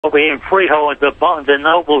over here in Freehold, the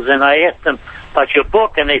Nobles, and I asked them about your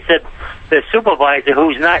book, and they said the supervisor,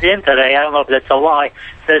 who's not in today, I don't know if that's a lie,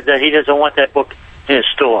 says that he doesn't want that book in his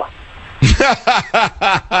store.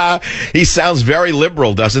 He sounds very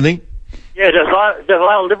liberal, doesn't he? Yeah, there's a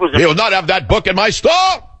lot of liberals. He will not have that book in my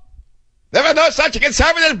store. Never know such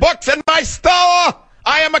conservative books in my store.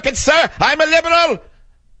 I'm a liberal.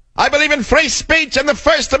 I believe in free speech and the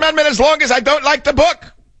First Amendment as long as I don't like the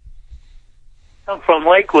book. I'm from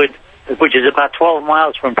Lakewood, which is about 12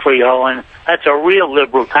 miles from Freehold, and that's a real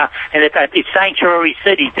liberal town. And it's Sanctuary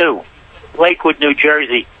City, too. Lakewood, New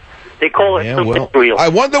Jersey. They call it Israel. I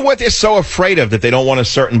wonder what they're so afraid of that they don't want a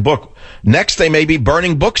certain book. Next, they may be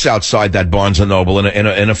burning books outside that Barnes & Noble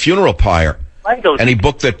in a funeral pyre. Any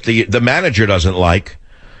book that the manager doesn't like.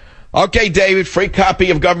 Okay, David, free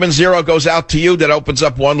copy of Government Zero goes out to you. That opens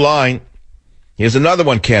up one line. Here's another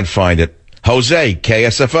one, can't find it. Jose,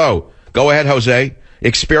 KSFO. Go ahead, Jose.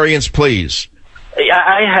 Experience, please.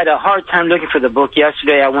 I had a hard time looking for the book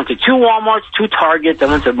yesterday. I went to 2 Walmarts, 2 Targets. I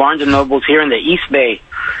went to Barnes & Nobles here in the East Bay,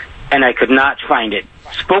 and I could not find it.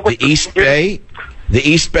 The East Bay? The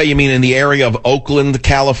East Bay, you mean in the area of Oakland,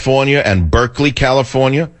 California, and Berkeley,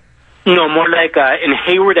 California? No, more like in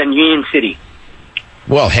Hayward and Union City.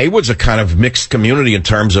 Well, Hayward's a kind of mixed community in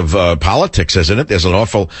terms of politics, isn't it? There's an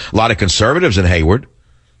awful lot of conservatives in Hayward.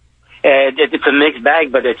 It's a mixed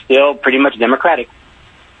bag, but it's still pretty much Democratic.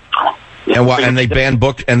 And they ban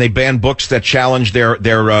books that challenge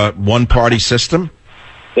their one-party system?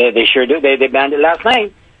 They sure do. They banned it last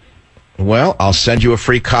night. Well, I'll send you a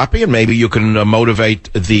free copy, and maybe you can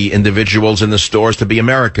motivate the individuals in the stores to be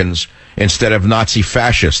Americans instead of Nazi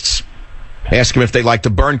fascists. Ask them if they like to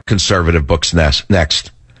burn conservative books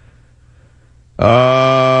next.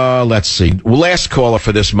 Let's see. Last caller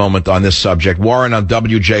for this moment on this subject. Warren on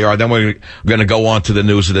WJR. Then we're going to go on to the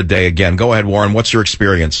news of the day again. Go ahead, Warren. What's your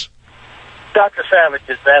experience? Dr. Savage,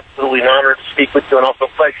 it's absolutely an honor to speak with you, and also a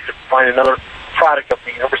pleasure to find another product of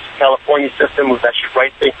the University of California system who's actually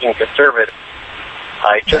right-thinking conservative.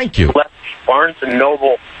 I just left Barnes &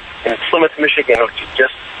 Noble in Plymouth, Michigan, which is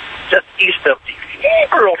just east of the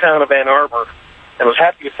rural town of Ann Arbor, and was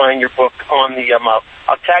happy to find your book on the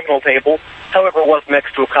octagonal table. However, it was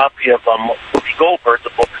next to a copy of Whoopi Goldberg's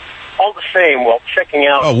book. All the same, while checking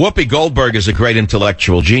out... Oh, Whoopi Goldberg is a great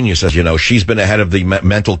intellectual genius, as you know. She's been ahead of the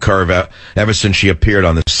mental curve ever since she appeared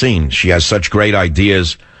on the scene. She has such great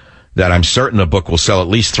ideas that I'm certain the book will sell at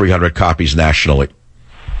least 300 copies nationally.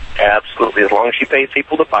 Absolutely, as long as she pays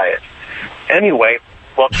people to buy it. Anyway,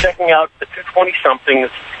 while checking out the 220-somethings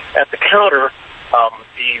at the counter,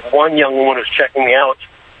 the one young woman who's checking me out,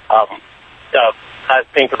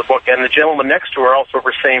 paying for the book, and the gentleman next to her also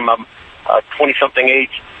over same 20-something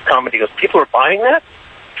age comedy goes, people are buying that?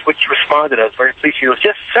 To which she responded, I was very pleased. She goes,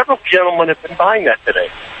 yes, several gentlemen have been buying that today.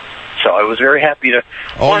 So I was very happy to...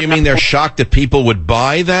 Oh, you mean they're shocked that people would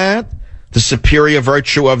buy that? The superior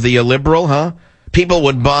virtue of the liberal, huh? People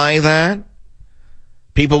would buy that?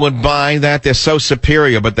 People would buy that? They're so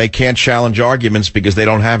superior, but they can't challenge arguments because they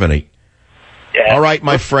don't have any. Yeah. All right,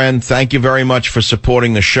 my friend, thank you very much for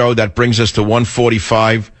supporting the show. That brings us to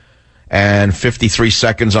 1:45 and 53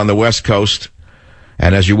 seconds on the West Coast.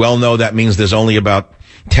 And as you well know, that means there's only about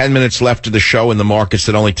 10 minutes left of the show in the markets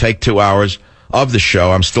that only take 2 hours of the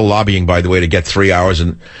show. I'm still lobbying, by the way, to get 3 hours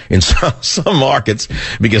in some markets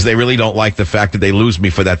because they really don't like the fact that they lose me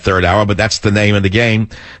for that third hour, but that's the name of the game.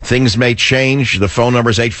 Things may change. The phone number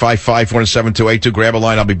is 855-407-2882. Grab a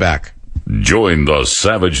line. I'll be back. Join the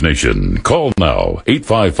Savage Nation. Call now,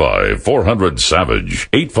 855-400-SAVAGE,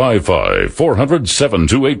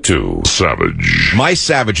 855-400-7282. Savage. My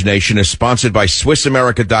Savage Nation is sponsored by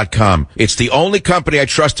SwissAmerica.com. It's the only company I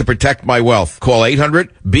trust to protect my wealth. Call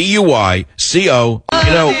 800-BUY-CO.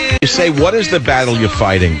 You know, you say, what is the battle you're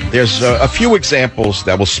fighting? There's a few examples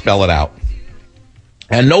that will spell it out.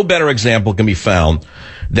 And no better example can be found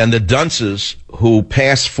than the dunces who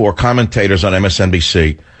pass for commentators on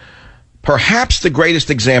MSNBC. Perhaps the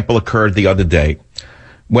greatest example occurred the other day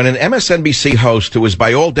when an MSNBC host, who is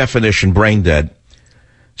by all definition brain dead,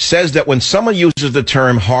 says that when someone uses the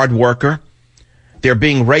term hard worker, they're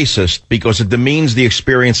being racist because it demeans the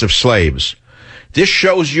experience of slaves. This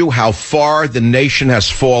shows you how far the nation has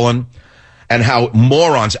fallen and how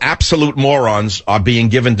morons, absolute morons, are being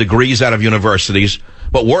given degrees out of universities,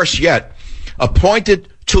 but worse yet, appointed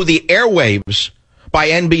to the airwaves by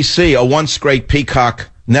NBC, a once great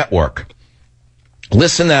peacock network.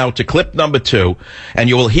 Listen now to clip number 2, and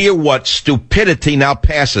you will hear what stupidity now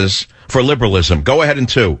passes for liberalism. Go ahead in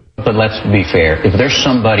 2. But let's be fair. If there's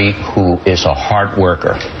somebody who is a hard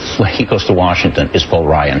worker when he goes to Washington is Paul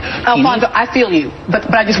Ryan. Alfonso, I feel you,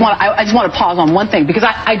 but I just want to pause on one thing, because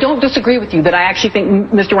I don't disagree with you that I actually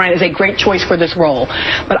think Mr. Ryan is a great choice for this role.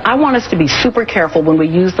 But I want us to be super careful when we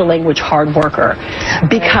use the language hard worker,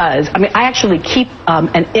 because I actually keep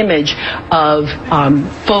an image of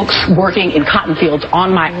folks working in cotton fields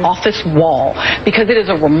on my office wall, because it is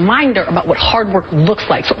a reminder about what hard work looks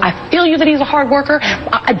like. So I feel you that he's a hard worker.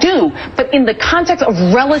 I do, but in the context of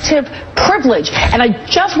relative privilege. And I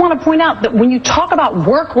just want to point out that when you talk about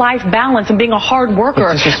work-life balance and being a hard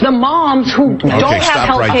worker, the moms who don't have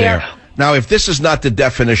health care. Now, if this is not the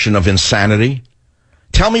definition of insanity,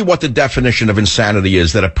 tell me what the definition of insanity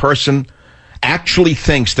is, that a person actually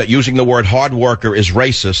thinks that using the word hard worker is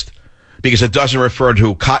racist because it doesn't refer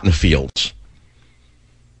to cotton fields.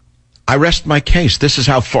 I rest my case. This is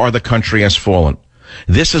how far the country has fallen.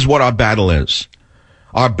 This is what our battle is.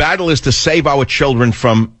 Our battle is to save our children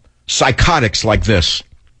from psychotics like this.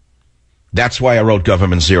 That's why I wrote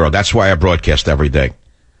Government Zero. That's why I broadcast every day.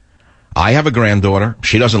 I have a granddaughter.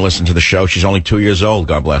 She doesn't listen to the show. She's only 2 years old,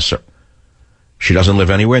 God bless her. She doesn't live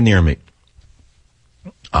anywhere near me.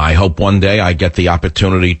 I hope one day I get the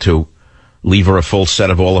opportunity to leave her a full set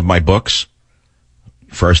of all of my books.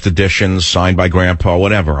 First editions, signed by Grandpa,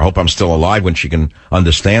 whatever. I hope I'm still alive when she can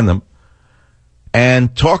understand them.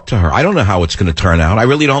 And talk to her. I don't know how it's going to turn out. I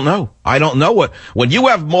really don't know. I don't know what. When you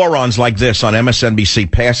have morons like this on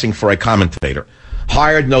MSNBC passing for a commentator,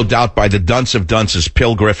 hired no doubt by the dunce of dunces,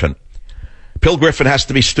 Pill Griffin. Pill Griffin has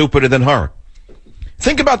to be stupider than her.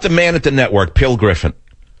 Think about the man at the network, Pill Griffin,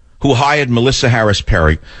 who hired Melissa Harris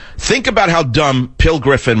Perry. Think about how dumb Pill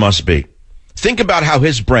Griffin must be. Think about how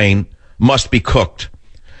his brain must be cooked.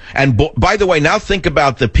 And by the way, now think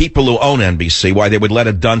about the people who own NBC, why they would let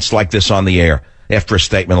a dunce like this on the air after a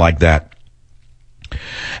statement like that.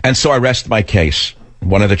 And so I rest my case.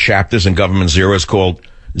 One of the chapters in Government Zero is called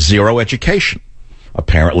Zero Education.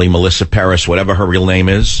 Apparently Melissa Paris, whatever her real name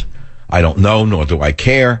is, I don't know, nor do I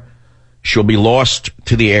care. She'll be lost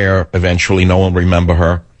to the air eventually. No one will remember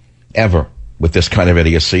her ever with this kind of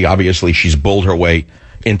idiocy. Obviously, she's bulled her way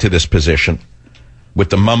into this position with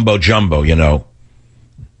the mumbo jumbo, you know.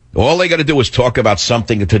 All they got to do is talk about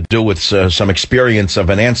something to do with some experience of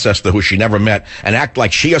an ancestor who she never met and act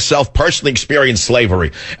like she herself personally experienced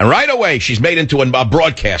slavery. And right away, she's made into a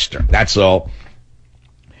broadcaster. That's all.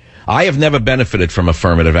 I have never benefited from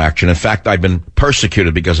affirmative action. In fact, I've been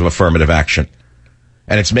persecuted because of affirmative action.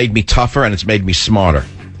 And it's made me tougher and it's made me smarter.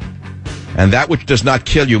 And that which does not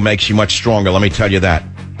kill you makes you much stronger, let me tell you that.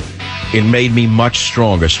 It made me much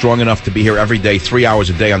stronger, strong enough to be here every day, 3 hours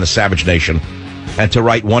a day on the Savage Nation, and to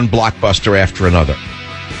write one blockbuster after another.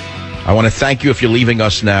 I want to thank you if you're leaving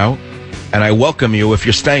us now, and I welcome you if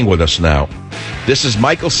you're staying with us now. This is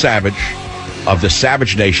Michael Savage of the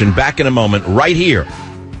Savage Nation, back in a moment, right here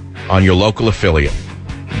on your local affiliate.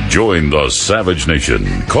 Join the Savage Nation.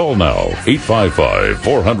 Call now,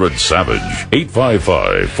 855-400-SAVAGE,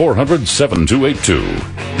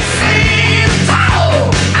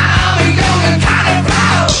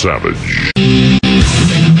 855-400-7282. Savage.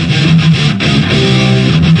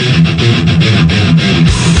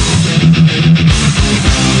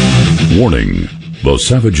 Warning. The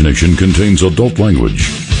Savage Nation contains adult language,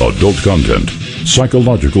 adult content,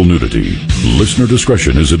 psychological nudity. Listener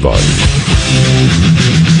discretion is advised.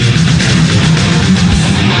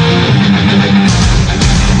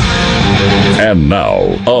 And now,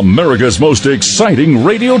 America's most exciting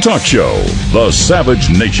radio talk show, The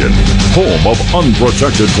Savage Nation, home of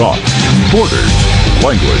unprotected talk, borders,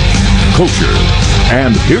 language, culture.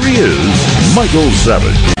 And here he is, Michael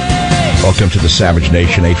Savage. Welcome to the Savage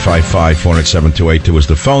Nation. 855-400-7282 is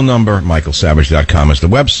the phone number. MichaelSavage.com is the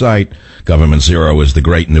website. Government Zero is the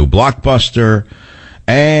great new blockbuster.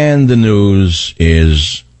 And the news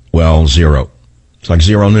is, well, zero. It's like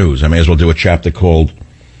zero news. I may as well do a chapter called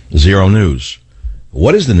Zero News.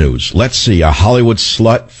 What is the news? Let's see. A Hollywood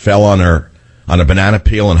slut fell on a banana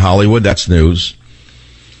peel in Hollywood. That's news.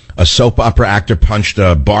 A soap opera actor punched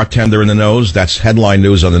a bartender in the nose. That's headline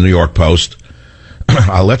news on the New York Post.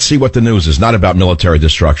 Let's see what the news is. Not about military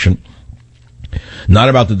destruction. Not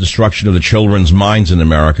about the destruction of the children's minds in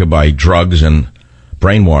America by drugs and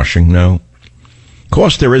brainwashing. No. Of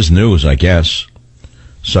course, there is news, I guess,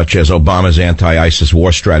 such as Obama's anti-ISIS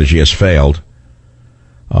war strategy has failed.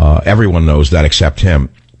 Everyone knows that except him.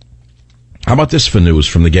 How about this for news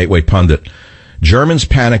from the Gateway Pundit? Germans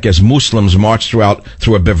panic as Muslims march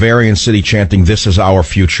through a Bavarian city chanting, "This is our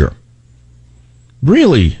future."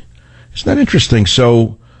 Really? Isn't that interesting?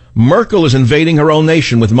 So Merkel is invading her own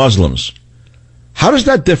nation with Muslims. How does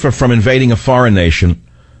that differ from invading a foreign nation?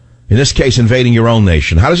 In this case, invading your own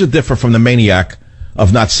nation. How does it differ from the maniac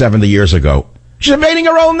of not 70 years ago. She's invading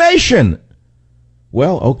her own nation.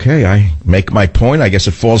 Well, okay, I make my point. I guess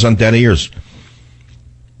it falls on deaf ears.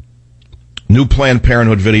 New Planned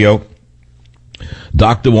Parenthood video.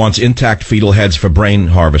 Doctor wants intact fetal heads for brain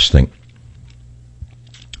harvesting.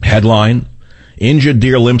 Headline, injured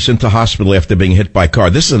deer limps into hospital after being hit by car.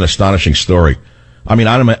 This is an astonishing story. I mean,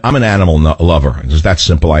 I'm an animal lover. It's that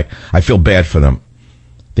simple. I feel bad for them.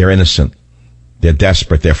 They're innocent. They're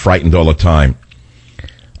desperate. They're frightened all the time.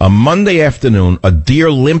 A Monday afternoon, a deer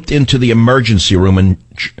limped into the emergency room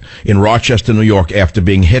in Rochester, New York, after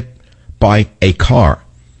being hit by a car.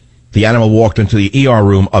 The animal walked into the ER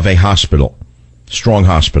room of a hospital, Strong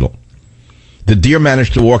Hospital. The deer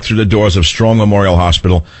managed to walk through the doors of Strong Memorial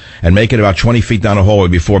Hospital and make it about 20 feet down a hallway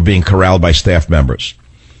before being corralled by staff members.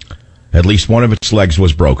 At least one of its legs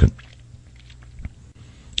was broken.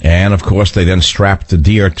 And, of course, they then strapped the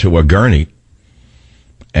deer to a gurney.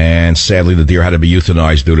 And sadly, the deer had to be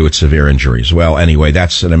euthanized due to its severe injuries. Well, anyway,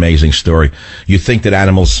 that's an amazing story. You think that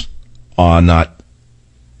animals are not,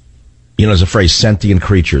 there's a phrase, sentient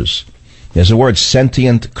creatures. There's a word,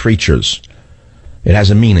 sentient creatures. It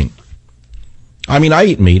has a meaning. I mean, I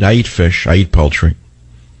eat meat, I eat fish, I eat poultry.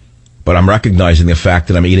 But I'm recognizing the fact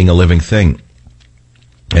that I'm eating a living thing.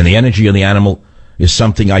 And the energy of the animal is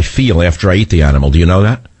something I feel after I eat the animal. Do you know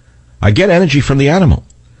that? I get energy from the animal.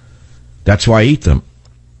 That's why I eat them.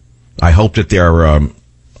 I hope that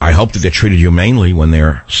they're treated humanely when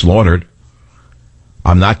they're slaughtered.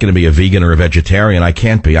 I'm not going to be a vegan or a vegetarian. I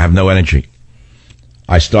can't be. I have no energy.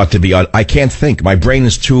 I can't think. My brain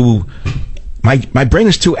is too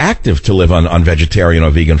active to live on vegetarian or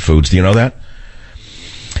vegan foods. Do you know that?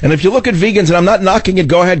 And if you look at vegans, and I'm not knocking it,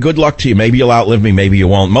 go ahead, good luck to you. Maybe you'll outlive me, maybe you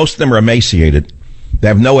won't. Most of them are emaciated. They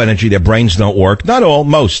have no energy. Their brains don't work. Not all,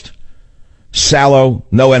 most. Sallow,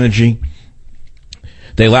 no energy.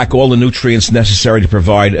 They lack all the nutrients necessary to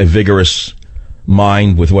provide a vigorous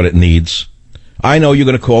mind with what it needs. I know you're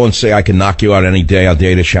going to call and say, I can knock you out any day. I'll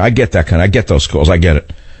dare to share. I get I get those calls. I get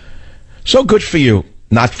it. So good for you.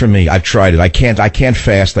 Not for me. I've tried it. I can't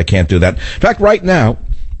fast. I can't do that. In fact, right now,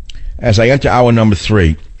 as I enter hour number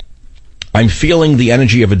 3, I'm feeling the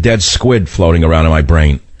energy of a dead squid floating around in my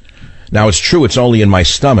brain. Now, it's true, it's only in my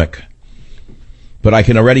stomach, but I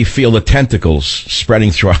can already feel the tentacles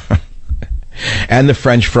spreading through, and the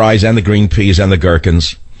French fries, and the green peas, and the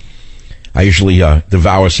gherkins. I usually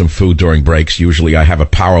devour some food during breaks. Usually I have a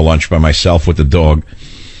power lunch by myself with the dog.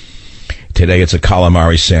 Today it's a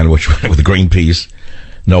calamari sandwich with green peas.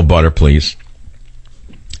 No butter, please.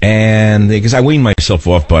 And because I wean myself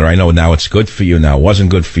off butter, I know now it's good for you. Now it wasn't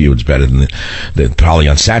good for you. It's better than the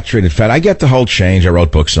polyunsaturated fat. I get the whole change. I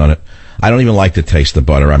wrote books on it. I don't even like the taste of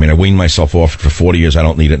butter. I mean, I weaned myself off for 40 years. I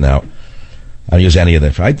don't need it now. I don't use any of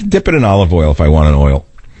it. I dip it in olive oil if I want an oil.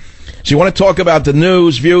 So you want to talk about the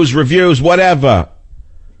news, views, reviews, whatever.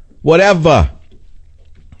 Whatever.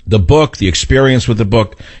 The book, the experience with the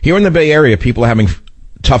book. Here in the Bay Area, people are having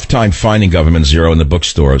tough time finding Government Zero in the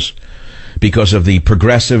bookstores because of the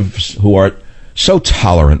progressives who are so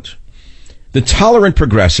tolerant. The tolerant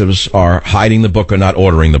progressives are hiding the book or not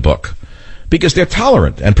ordering the book because they're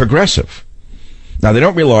tolerant and progressive. Now, they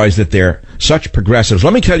don't realize that they're such progressives.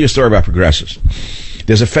 Let me tell you a story about progressives.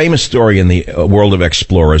 There's a famous story in the world of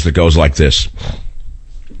explorers that goes like this.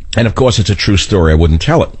 And, of course, it's a true story. I wouldn't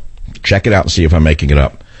tell it. Check it out and see if I'm making it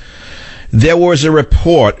up. There was a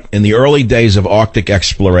report in the early days of Arctic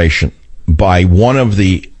exploration by one of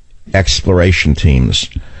the exploration teams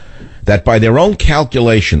that by their own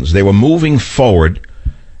calculations, they were moving forward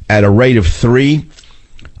at a rate of 3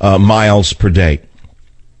 miles per day.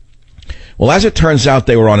 Well, as it turns out,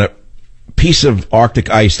 they were on a piece of Arctic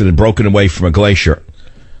ice that had broken away from a glacier,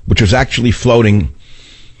 which was actually floating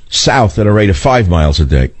south at a rate of 5 miles a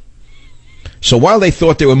day. So while they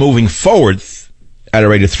thought they were moving forward at a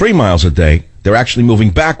rate of 3 miles a day, they're actually moving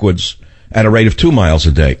backwards at a rate of 2 miles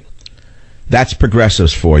a day. That's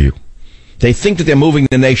progressives for you. They think that they're moving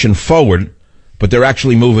the nation forward, but they're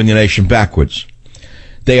actually moving the nation backwards.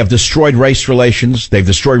 They have destroyed race relations. They've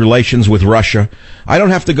destroyed relations with Russia. I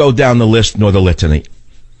don't have to go down the list nor the litany.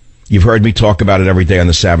 You've heard me talk about it every day on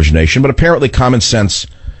the Savage Nation, but apparently common sense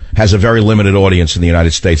has a very limited audience in the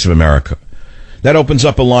United States of America. That opens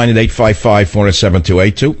up a line at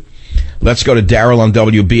 855-407-7282. Let's go to Daryl on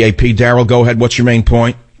WBAP. Daryl, go ahead. What's your main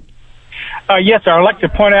point? Yes, sir. I'd like to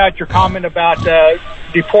point out your comment about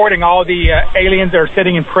deporting all the aliens that are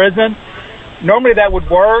sitting in prison. Normally that would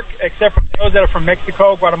work, except for those that are from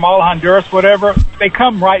Mexico, Guatemala, Honduras, whatever. They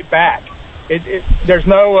come right back. There's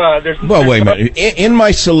no. Well, wait a minute. In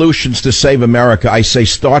my solutions to save America, I say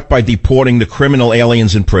start by deporting the criminal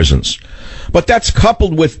aliens in prisons. But that's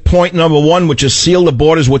coupled with point number one, which is seal the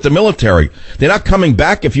borders with the military. They're not coming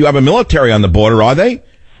back if you have a military on the border, are they?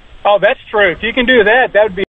 Oh, that's true. If you can do that, that would be